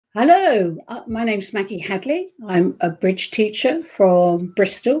Hello, my name's Maggie Hadley. I'm a bridge teacher from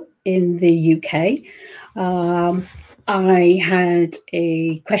Bristol in the UK. I had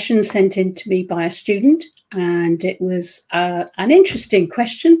a question sent in to me by a student, and it was an interesting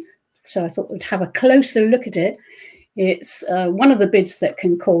question, so I thought we'd have a closer look at it. It's one of the bids that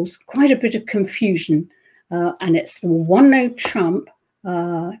can cause quite a bit of confusion, and it's the one no trump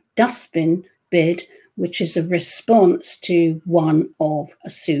dustbin bid, which is a response to one of a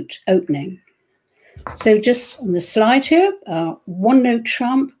suit opening. So just on the slide here, one no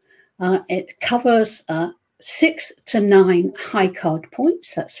trump, it covers 6 to 9 high card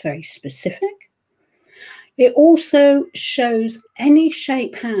points. That's very specific. It also shows any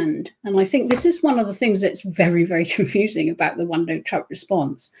shape hand. And I think this is one of the things that's very, very confusing about the one no trump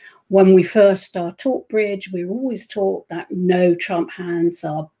response. When we first are taught bridge, we're always taught that no trump hands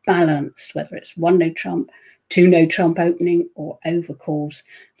are balanced, whether it's one no trump, two no trump opening, or overcalls.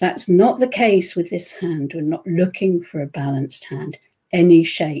 That's not the case with this hand. We're not looking for a balanced hand. Any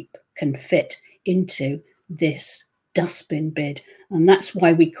shape can fit into this dustbin bid. And that's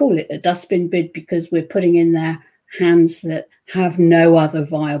why we call it a dustbin bid, because we're putting in there hands that have no other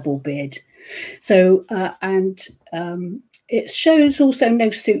viable bid. So, it shows also no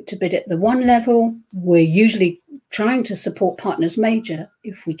suit to bid at the one level. We're usually trying to support partners major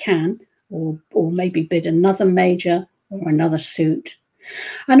if we can, or maybe bid another major or another suit.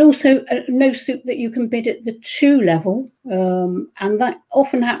 And also no suit that you can bid at the 2 level. And that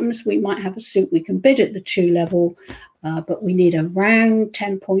often happens. We might have a suit we can bid at the 2 level, but we need around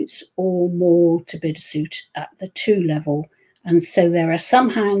 10 points or more to bid a suit at the 2 level. And so there are some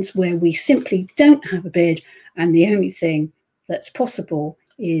hands where we simply don't have a bid, and the only thing that's possible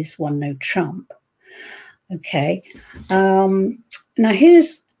is one no trump. Okay, now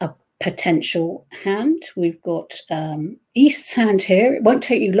here's a potential hand. We've got East's hand here. It won't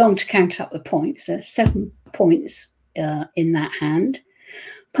take you long to count up the points. There's 7 points in that hand.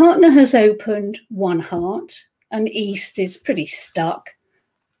 Partner has opened 1 heart, and East is pretty stuck.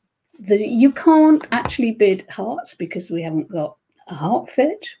 You can't actually bid hearts because we haven't got a heart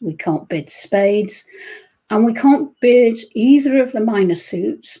fit. We can't bid spades. And we can't bid either of the minor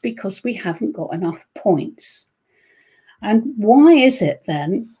suits because we haven't got enough points. And why is it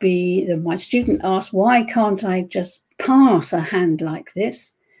then, my student asked, why can't I just pass a hand like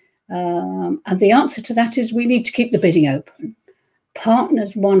this? And the answer to that is we need to keep the bidding open.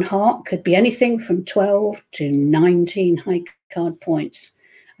 Partner's 1 heart could be anything from 12 to 19 high card points.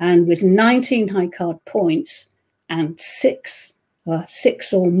 And with 19 high card points and 6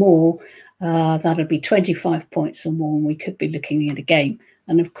 or more, that'll be 25 points or more, and we could be looking at a game.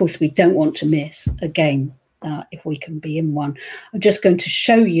 And of course, we don't want to miss a game if we can be in one. I'm just going to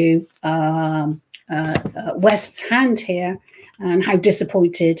show you West's hand here and how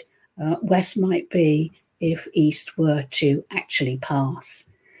disappointed West might be if East were to actually pass.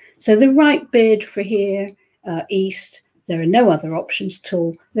 So the right bid for here, East, there are no other options at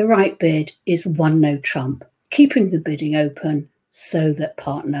all. The right bid is one no trump, keeping the bidding open so that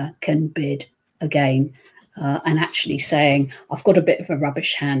partner can bid again, and actually saying, I've got a bit of a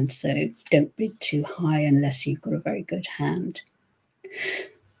rubbish hand, so don't bid too high unless you've got a very good hand.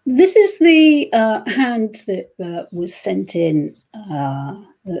 This is the hand that was sent in by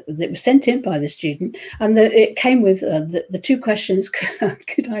the student, and it came with the 2 questions.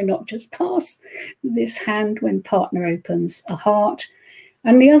 Could I not just pass this hand when partner opens a heart?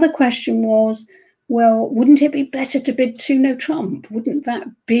 And the other question was, well, wouldn't it be better to bid 2 no trump? Wouldn't that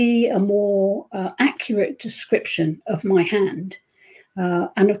be a more accurate description of my hand?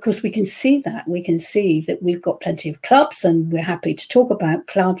 And of course, we can see that. We can see that we've got plenty of clubs, and we're happy to talk about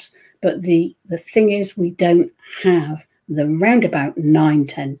clubs. But the thing is, we don't have the roundabout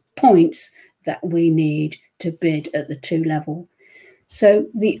 9-10 points that we need to bid at the 2 level. So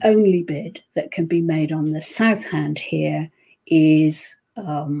the only bid that can be made on the south hand here is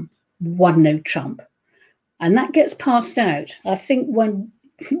one no trump, and that gets passed out. I think when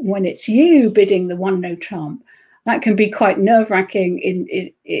it's you bidding the one no trump, that can be quite nerve-wracking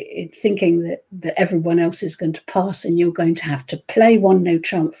in thinking that everyone else is going to pass and you're going to have to play one no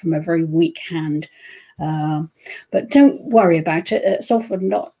trump from a very weak hand. But don't worry about it. It's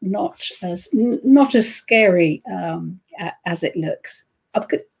often not as scary as it looks.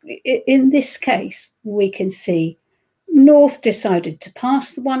 In this case, we can see North decided to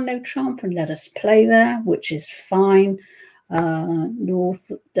pass the one no trump and let us play there, which is fine. North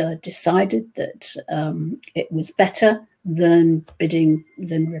decided that it was better than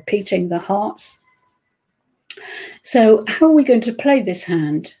repeating the hearts. So how are we going to play this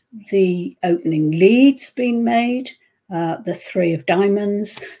hand? The opening lead's been made. the 3 of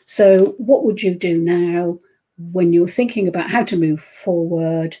diamonds. So what would you do now when you're thinking about how to move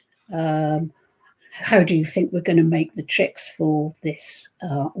forward? How do you think we're going to make the tricks for this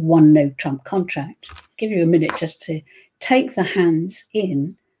 1 no trump contract? I'll give you a minute just to take the hands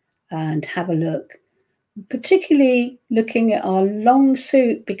in and have a look, particularly looking at our long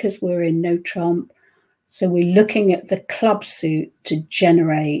suit because we're in no trump. So we're looking at the club suit to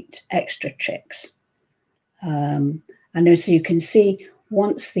generate extra tricks. And as you can see,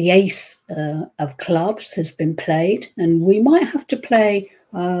 once the ace of clubs has been played, and we might have to play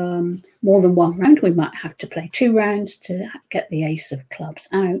more than 1 round, we might have to play 2 rounds to get the ace of clubs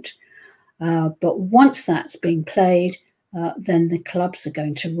out. But once that's been played, then the clubs are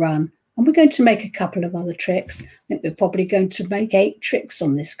going to run. And we're going to make a couple of other tricks. I think we're probably going to make 8 tricks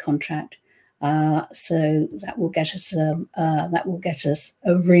on this contract. So that will get us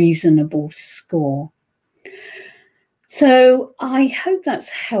a reasonable score. So I hope that's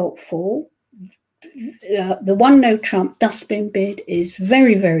helpful. The 1 no trump dustbin bid is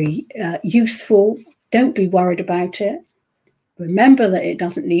very, very useful. Don't be worried about it. Remember that it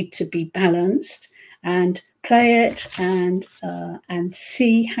doesn't need to be balanced, and play it and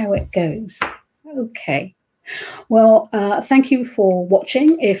see how it goes. Okay. Well, thank you for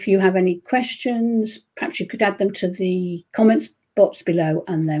watching. If you have any questions, perhaps you could add them to the comments box below,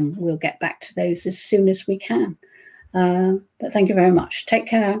 and then we'll get back to those as soon as we can. But thank you very much. Take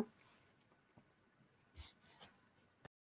care.